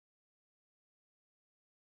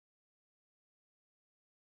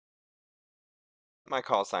My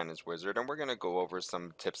call sign is Wizard, and we're going to go over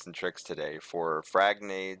some tips and tricks today for frag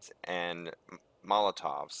nades and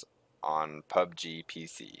Molotovs on PUBG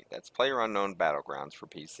PC. That's PlayerUnknown Battlegrounds for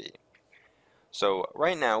PC. So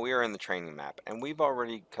right now we are in the training map, and we've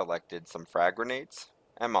already collected some frag grenades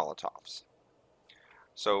and Molotovs.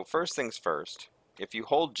 So first things first, if you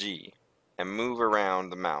hold G and move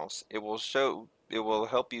around the mouse, it will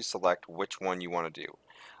help you select which one you want to do.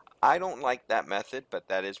 I don't like that method, but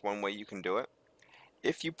that is one way you can do it.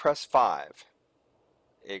 If you press 5,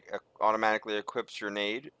 it automatically equips your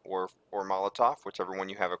nade or Molotov, whichever one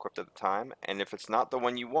you have equipped at the time. And if it's not the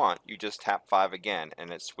one you want, you just tap 5 again, and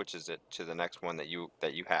it switches it to the next one that you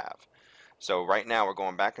have. So right now we're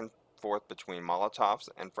going back and forth between Molotovs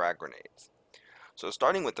and frag grenades. So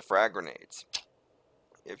starting with the frag grenades,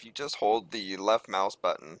 if you just hold the left mouse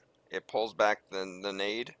button, it pulls back the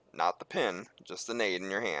nade, not the pin, just the nade in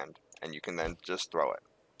your hand, and you can then just throw it.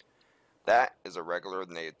 That is a regular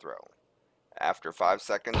nade throw. After 5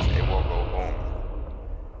 seconds, it will go boom.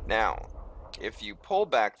 Now, if you pull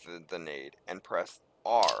back the nade and press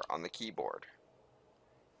R on the keyboard,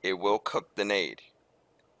 it will cook the nade.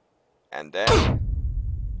 And then,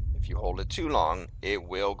 if you hold it too long, it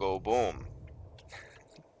will go boom.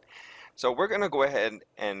 So we're going to go ahead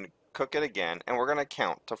and cook it again, and we're going to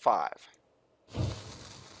count to 5.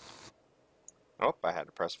 Oh, I had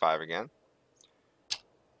to press 5 again.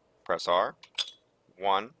 Press R.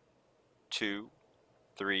 1, 2,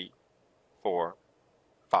 3, 4,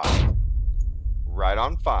 5. Right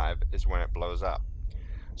on 5 is when it blows up.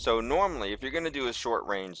 So normally, if you're going to do a short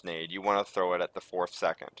range nade, you want to throw it at the 4th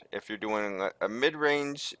second. If you're doing a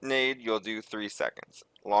mid-range nade, you'll do 3 seconds.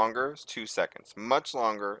 Longer is 2 seconds. Much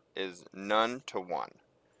longer is none to 1.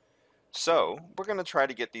 So we're going to try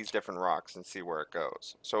to get these different rocks and see where it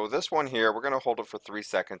goes. So this one here, we're going to hold it for 3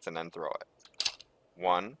 seconds and then throw it.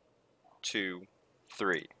 1, 2,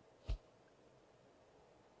 3.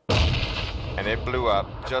 And it blew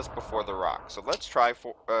up just before the rock. So let's try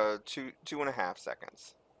for 2.5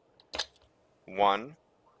 seconds. 1,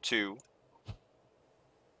 2.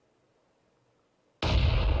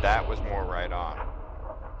 That was more right on.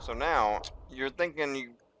 So now you're thinking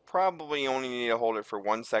you probably only need to hold it for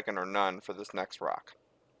 1 second or none for this next rock.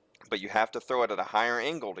 But you have to throw it at a higher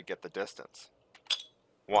angle to get the distance.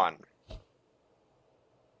 1.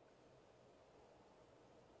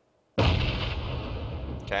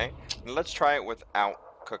 Okay, and let's try it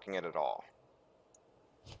without cooking it at all.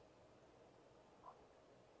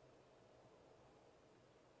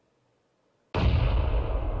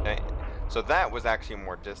 Okay, so that was actually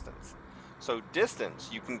more distance. So distance,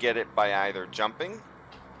 you can get it by either jumping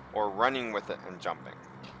or running with it and jumping.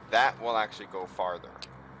 That will actually go farther.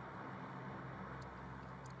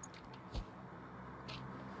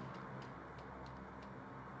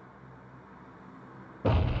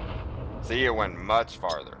 See, it went much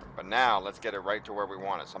farther. But now, let's get it right to where we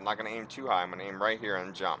want it. So I'm not going to aim too high. I'm going to aim right here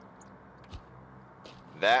and jump.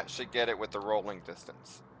 That should get it with the rolling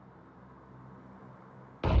distance.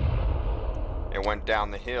 It went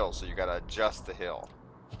down the hill, so you got to adjust the hill.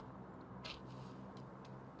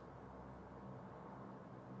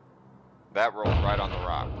 That rolled right on the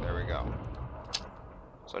rock. There we go.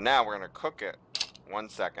 So now we're going to cook it 1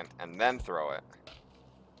 second and then throw it.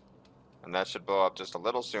 And that should blow up just a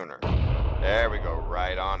little sooner. There we go,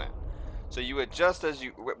 right on it. So you adjust as you,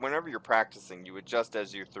 whenever you're practicing, you adjust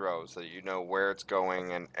as you throw so you know where it's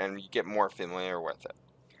going and you get more familiar with it.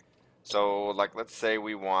 So like let's say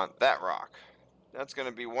we want that rock. That's going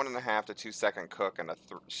to be 1.5 to 2 second cook and a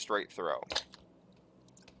straight throw.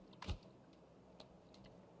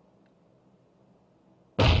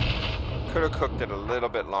 Could have cooked it a little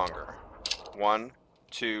bit longer. 1,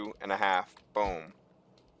 2.5, boom.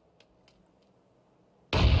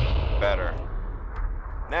 Better.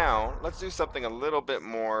 Now, let's do something a little bit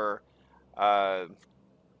more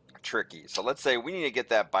tricky. So let's say we need to get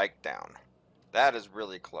that bike down. That is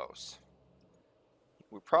really close.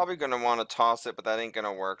 We're probably going to want to toss it, but that ain't going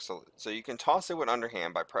to work. So you can toss it with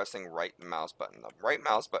underhand by pressing right mouse button. The right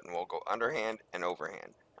mouse button will go underhand and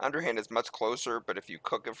overhand. Underhand is much closer, but if you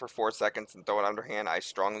cook it for 4 seconds and throw it underhand, I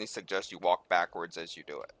strongly suggest you walk backwards as you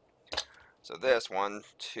do it. So this, 1,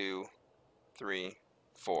 2, 3,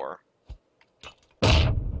 4.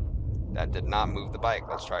 That did not move the bike.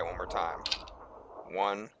 Let's try it one more time.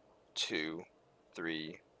 1, 2,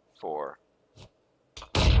 3, 4.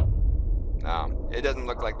 No, it doesn't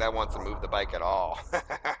look like that wants to move the bike at all.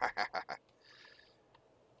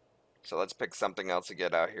 So let's pick something else to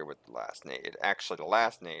get out here with the last nade. Actually, the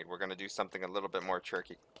last nade, we're going to do something a little bit more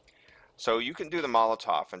tricky. So you can do the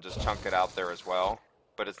Molotov and just chunk it out there as well,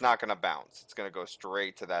 but it's not going to bounce. It's going to go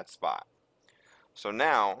straight to that spot. So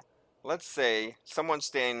now, let's say someone's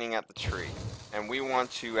standing at the tree, and we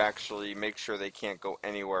want to actually make sure they can't go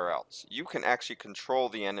anywhere else. You can actually control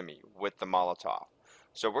the enemy with the Molotov.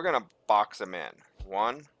 So we're going to box them in.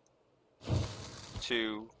 1,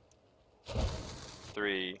 2,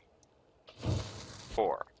 3,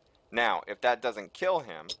 4. Now, if that doesn't kill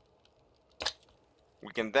him,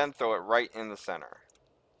 we can then throw it right in the center.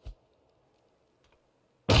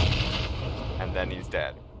 And then he's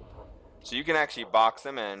dead. So you can actually box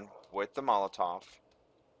them in with the Molotov.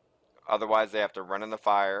 Otherwise, they have to run in the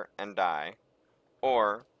fire and die.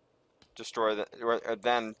 Or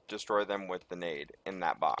then destroy them with the nade in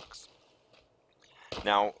that box.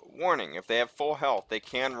 Now, warning, if they have full health, they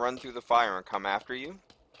can run through the fire and come after you,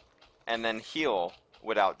 and then heal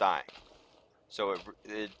without dying. So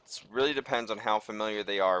it really depends on how familiar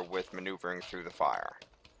they are with maneuvering through the fire.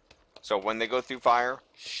 So when they go through fire,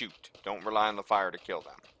 shoot. Don't rely on the fire to kill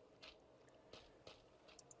them.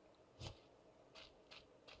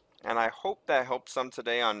 And I hope that helps some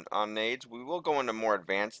today on nades. We will go into more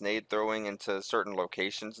advanced nade throwing into certain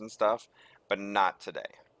locations and stuff, but not today.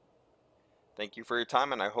 Thank you for your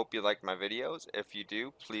time, and I hope you liked my videos. If you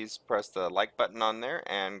do, please press the like button on there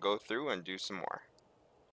and go through and do some more.